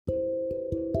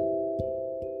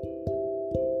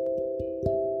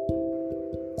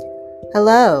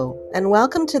Hello, and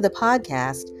welcome to the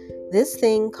podcast, This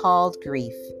Thing Called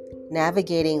Grief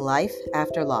Navigating Life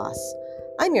After Loss.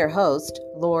 I'm your host,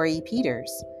 Lori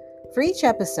Peters. For each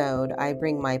episode, I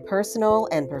bring my personal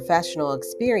and professional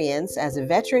experience as a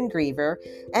veteran griever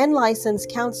and licensed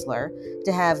counselor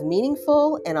to have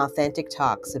meaningful and authentic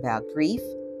talks about grief,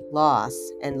 loss,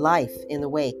 and life in the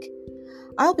wake.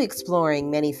 I'll be exploring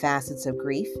many facets of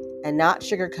grief and not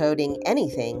sugarcoating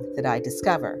anything that I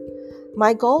discover.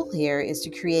 My goal here is to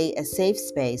create a safe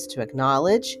space to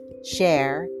acknowledge,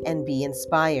 share, and be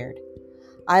inspired.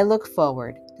 I look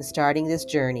forward to starting this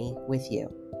journey with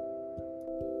you.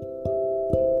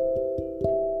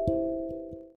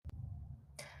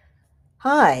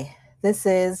 Hi, this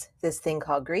is This Thing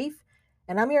Called Grief,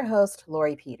 and I'm your host,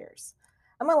 Lori Peters.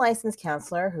 I'm a licensed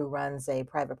counselor who runs a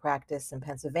private practice in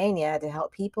Pennsylvania to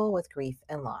help people with grief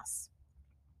and loss.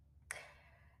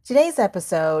 Today's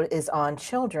episode is on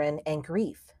children and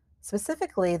grief,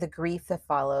 specifically the grief that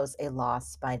follows a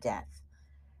loss by death.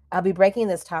 I'll be breaking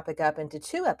this topic up into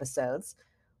 2 episodes,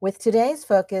 with today's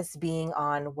focus being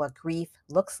on what grief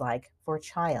looks like for a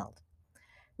child.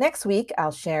 Next week,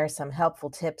 I'll share some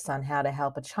helpful tips on how to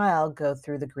help a child go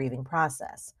through the grieving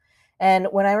process. And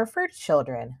when I refer to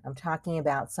children, I'm talking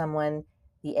about someone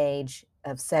the age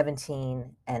of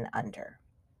 17 and under.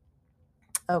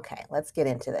 Okay, let's get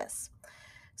into this.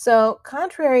 So,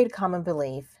 contrary to common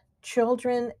belief,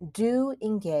 children do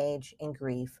engage in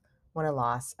grief when a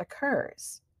loss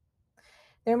occurs.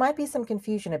 There might be some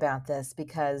confusion about this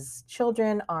because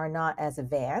children are not as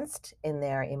advanced in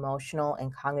their emotional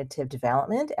and cognitive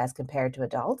development as compared to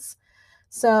adults.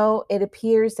 So it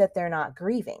appears that they're not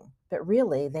grieving, but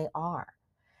really they are.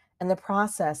 And the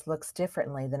process looks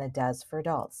differently than it does for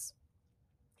adults.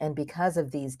 And because of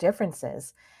these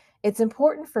differences, it's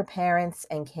important for parents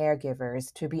and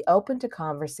caregivers to be open to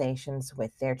conversations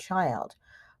with their child,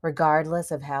 regardless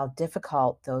of how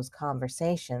difficult those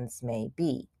conversations may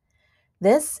be.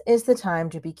 This is the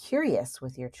time to be curious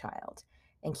with your child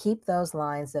and keep those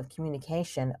lines of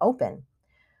communication open.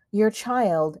 Your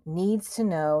child needs to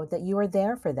know that you are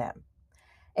there for them.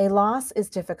 A loss is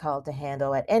difficult to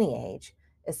handle at any age,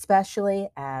 especially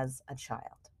as a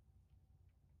child.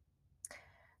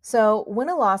 So, when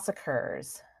a loss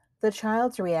occurs, the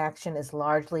child's reaction is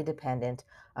largely dependent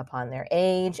upon their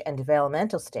age and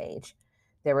developmental stage,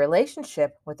 their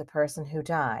relationship with the person who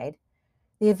died,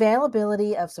 the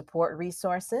availability of support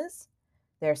resources,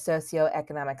 their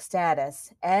socioeconomic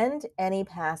status, and any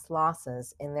past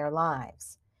losses in their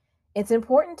lives. It's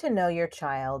important to know your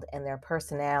child and their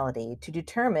personality to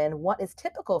determine what is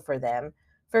typical for them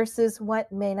versus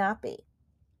what may not be.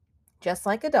 Just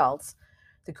like adults,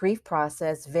 the grief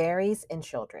process varies in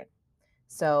children.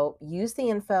 So use the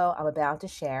info I'm about to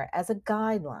share as a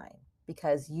guideline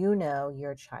because you know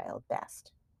your child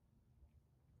best.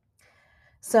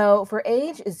 So, for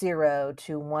age 0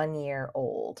 to 1 year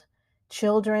old,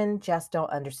 children just don't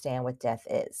understand what death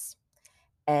is,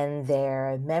 and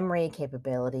their memory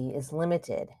capability is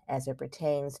limited as it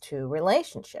pertains to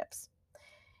relationships.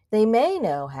 They may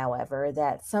know, however,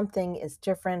 that something is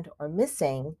different or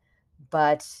missing,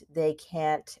 but they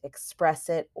can't express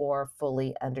it or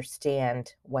fully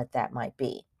understand what that might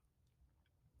be.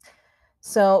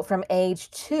 So, from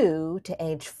age 2 to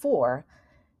age 4,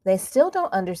 they still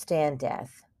don't understand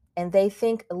death, and they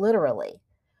think literally.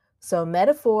 So,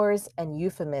 metaphors and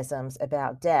euphemisms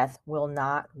about death will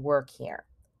not work here.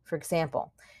 For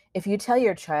example, if you tell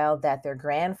your child that their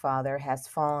grandfather has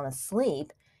fallen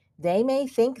asleep, they may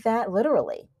think that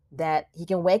literally, that he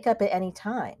can wake up at any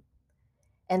time.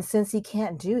 And since he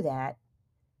can't do that,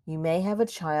 you may have a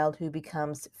child who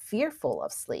becomes fearful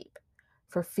of sleep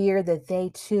for fear that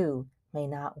they too may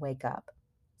not wake up.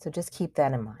 So just keep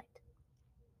that in mind.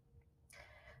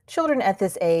 Children at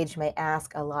this age may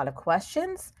ask a lot of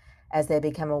questions as they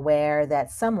become aware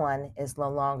that someone is no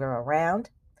longer around.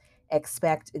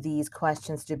 Expect these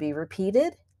questions to be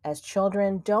repeated as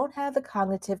children don't have the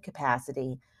cognitive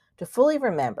capacity to fully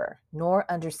remember nor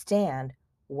understand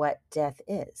what death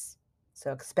is.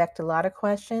 So expect a lot of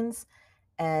questions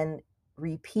and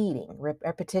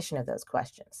repetition of those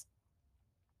questions.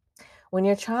 When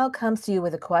your child comes to you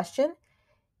with a question,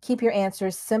 keep your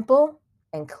answers simple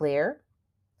and clear.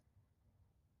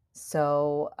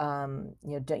 So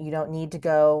you don't need to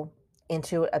go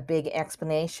into a big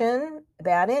explanation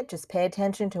about it. Just pay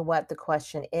attention to what the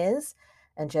question is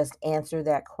and just answer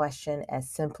that question as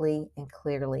simply and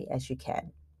clearly as you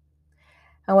can.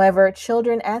 However,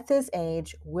 children at this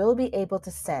age will be able to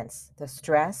sense the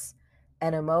stress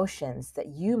and emotions that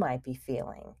you might be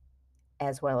feeling,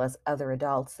 as well as other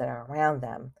adults that are around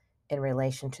them in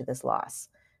relation to this loss.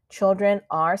 Children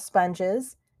are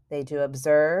sponges. They do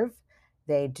observe.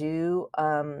 They do,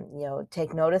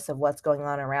 take notice of what's going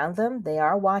on around them. They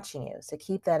are watching you, so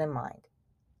keep that in mind.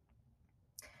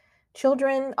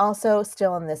 Children, also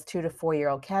still in this 2 to 4 year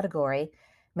old category,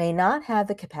 may not have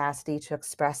the capacity to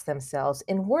express themselves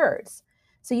in words.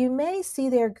 So you may see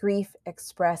their grief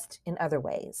expressed in other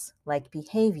ways, like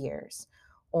behaviors,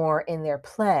 or in their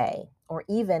play, or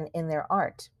even in their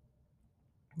art.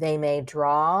 They may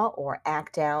draw or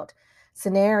act out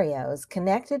scenarios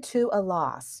connected to a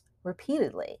loss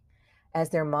repeatedly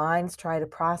as their minds try to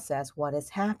process what has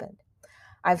happened.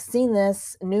 I've seen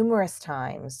this numerous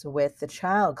times with the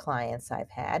child clients I've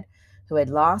had who had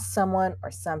lost someone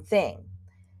or something.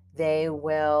 They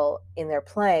will, in their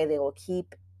play, they will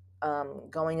keep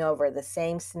going over the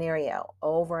same scenario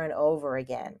over and over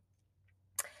again.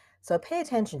 So pay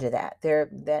attention to that.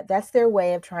 That's their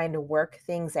way of trying to work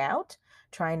things out,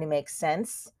 trying to make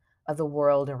sense of the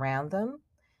world around them.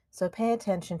 So pay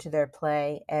attention to their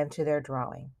play and to their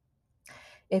drawing.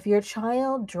 If your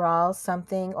child draws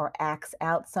something or acts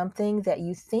out something that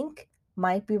you think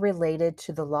might be related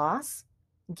to the loss,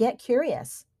 get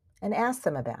curious and ask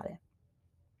them about it.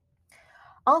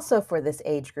 Also, for this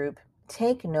age group,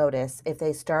 take notice if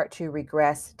they start to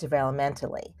regress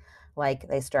developmentally, like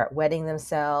they start wetting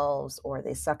themselves, or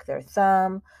they suck their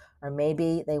thumb, or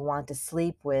maybe they want to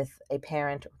sleep with a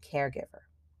parent or caregiver.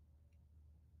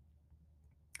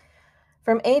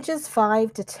 From ages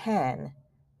 5 to 10,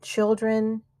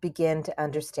 children begin to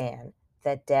understand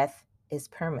that death is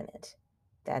permanent,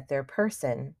 that their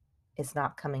person is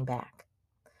not coming back.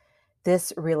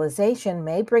 This realization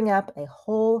may bring up a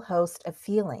whole host of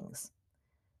feelings.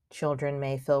 Children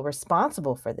may feel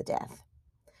responsible for the death.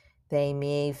 They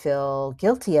may feel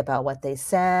guilty about what they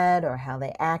said or how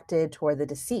they acted toward the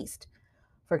deceased.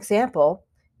 For example,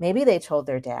 maybe they told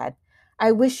their dad,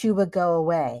 "I wish you would go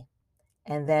away."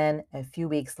 And then a few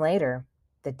weeks later,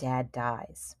 the dad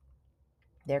dies.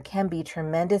 There can be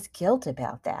tremendous guilt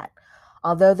about that,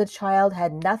 although the child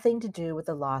had nothing to do with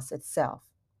the loss itself.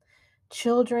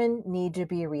 Children need to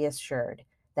be reassured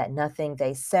that nothing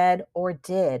they said or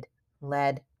did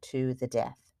led to the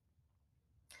death.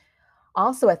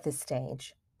 Also, at this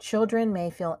stage, children may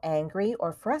feel angry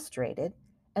or frustrated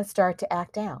and start to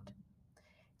act out.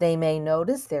 They may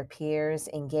notice their peers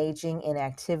engaging in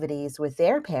activities with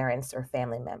their parents or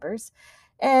family members,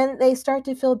 and they start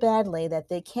to feel badly that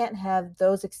they can't have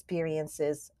those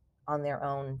experiences on their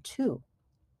own, too.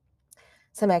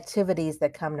 Some activities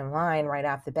that come to mind right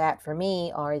off the bat for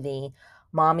me are the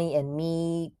mommy and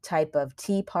me type of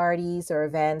tea parties or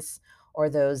events, or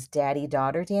those daddy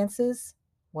daughter dances.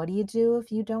 What do you do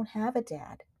if you don't have a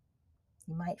dad?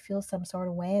 You might feel some sort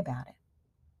of way about it.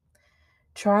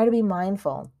 Try to be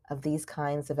mindful of these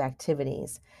kinds of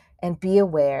activities and be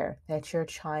aware that your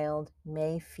child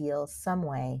may feel some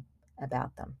way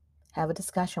about them. Have a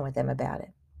discussion with them about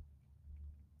it.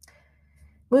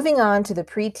 Moving on to the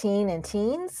preteen and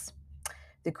teens,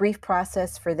 the grief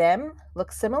process for them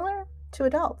looks similar to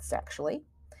adults, actually.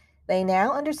 They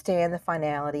now understand the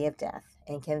finality of death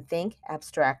and can think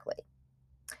abstractly.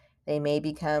 They may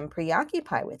become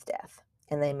preoccupied with death,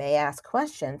 and they may ask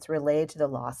questions related to the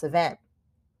loss event.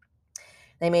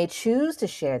 They may choose to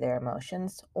share their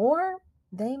emotions, or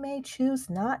they may choose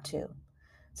not to.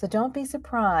 So don't be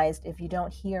surprised if you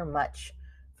don't hear much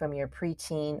from your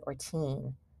preteen or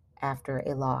teen after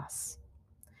a loss.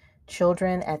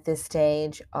 Children at this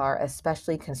stage are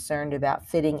especially concerned about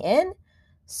fitting in,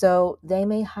 so they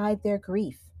may hide their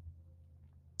grief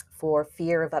for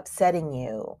fear of upsetting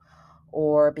you,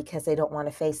 or because they don't want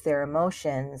to face their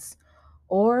emotions,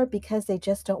 or because they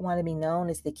just don't want to be known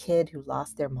as the kid who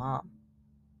lost their mom.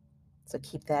 So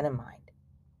keep that in mind.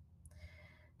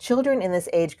 Children in this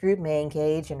age group may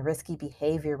engage in risky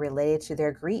behavior related to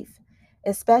their grief,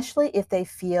 especially if they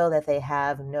feel that they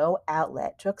have no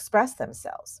outlet to express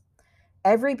themselves.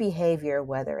 Every behavior,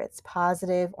 whether it's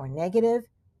positive or negative,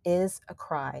 is a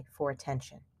cry for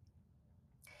attention.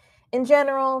 In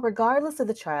general, regardless of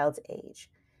the child's age,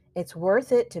 it's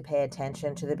worth it to pay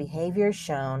attention to the behaviors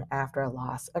shown after a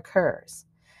loss occurs.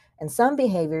 And some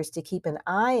behaviors to keep an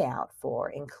eye out for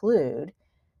include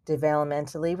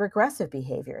developmentally regressive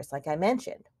behaviors, like I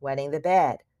mentioned, wetting the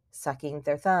bed, sucking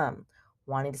their thumb,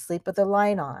 wanting to sleep with the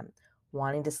light on,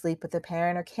 wanting to sleep with a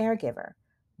parent or caregiver,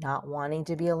 not wanting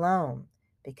to be alone,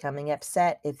 becoming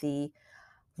upset if the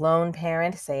lone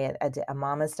parent, say a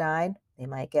mom has died, they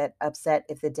might get upset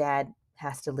if the dad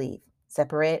has to leave.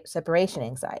 Separation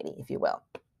anxiety, if you will.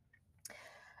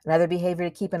 Another behavior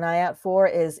to keep an eye out for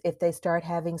is if they start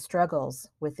having struggles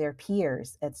with their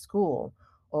peers at school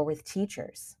or with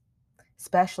teachers,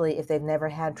 especially if they've never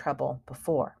had trouble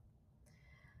before.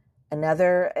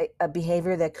 Another a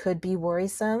behavior that could be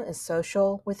worrisome is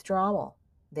social withdrawal.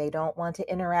 They don't want to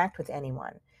interact with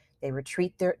anyone. They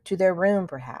retreat to their room,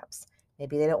 perhaps.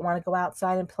 Maybe they don't want to go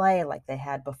outside and play like they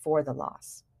had before the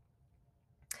loss.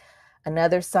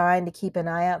 Another sign to keep an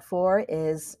eye out for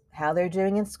is how they're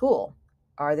doing in school.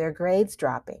 Are their grades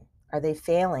dropping? Are they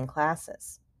failing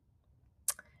classes?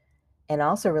 And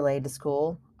also related to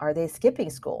school, are they skipping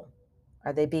school?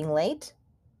 Are they being late?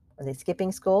 Are they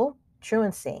skipping school?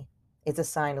 Truancy is a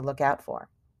sign to look out for.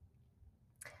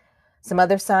 Some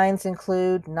other signs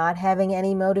include not having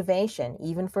any motivation,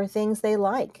 even for things they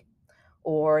like,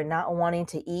 or not wanting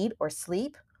to eat or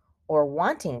sleep, or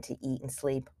wanting to eat and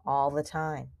sleep all the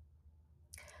time.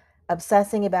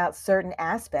 Obsessing about certain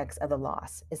aspects of the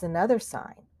loss is another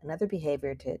sign, another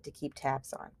behavior to keep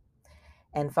tabs on.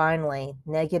 And finally,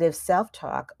 negative self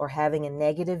talk or having a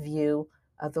negative view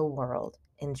of the world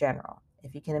in general.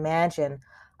 If you can imagine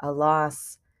a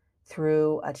loss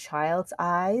through a child's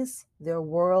eyes, their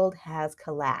world has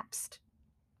collapsed.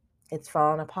 It's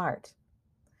fallen apart.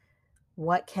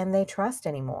 What can they trust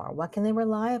anymore? What can they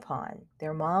rely upon?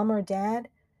 Their mom or dad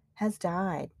has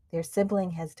died, their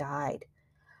sibling has died.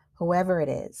 Whoever it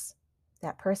is,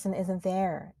 that person isn't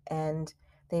there, and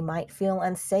they might feel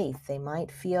unsafe. They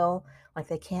might feel like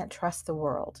they can't trust the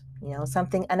world.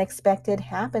 Something unexpected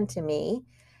happened to me,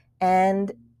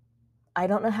 and I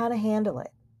don't know how to handle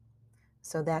it.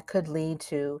 So that could lead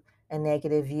to a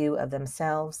negative view of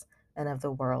themselves and of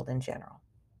the world in general.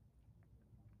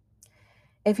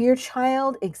 If your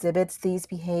child exhibits these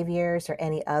behaviors or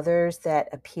any others that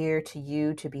appear to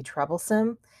you to be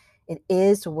troublesome, it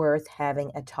is worth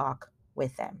having a talk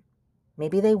with them.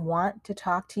 Maybe they want to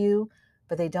talk to you,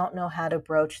 but they don't know how to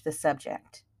broach the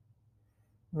subject.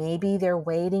 Maybe they're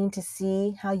waiting to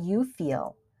see how you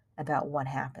feel about what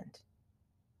happened.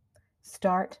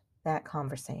 Start that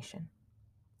conversation.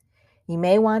 You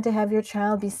may want to have your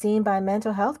child be seen by a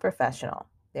mental health professional.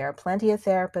 There are plenty of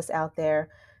therapists out there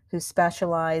who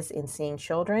specialize in seeing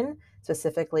children,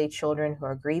 specifically children who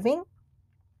are grieving,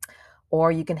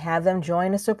 or you can have them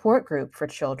join a support group for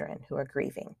children who are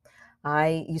grieving.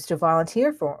 I used to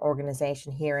volunteer for an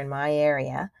organization here in my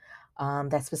area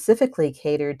that specifically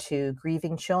catered to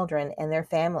grieving children and their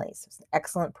families. It's an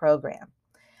excellent program.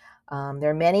 There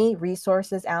are many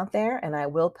resources out there, and I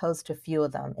will post a few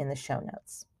of them in the show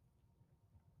notes.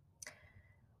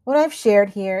 What I've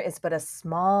shared here is but a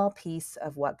small piece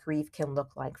of what grief can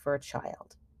look like for a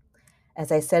child.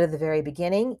 As I said at the very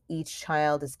beginning, each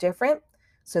child is different,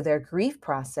 so their grief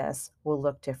process will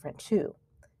look different too.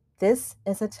 This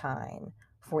is a time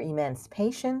for immense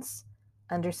patience,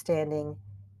 understanding,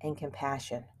 and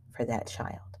compassion for that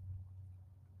child.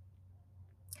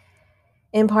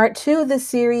 In part 2 of this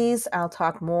series, I'll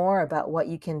talk more about what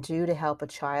you can do to help a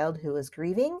child who is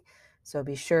grieving. So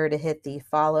be sure to hit the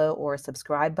follow or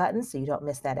subscribe button so you don't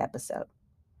miss that episode.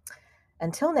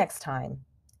 Until next time,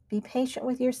 be patient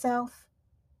with yourself.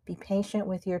 Be patient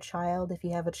with your child if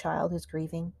you have a child who's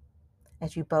grieving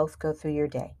as you both go through your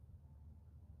day.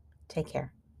 Take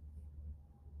care.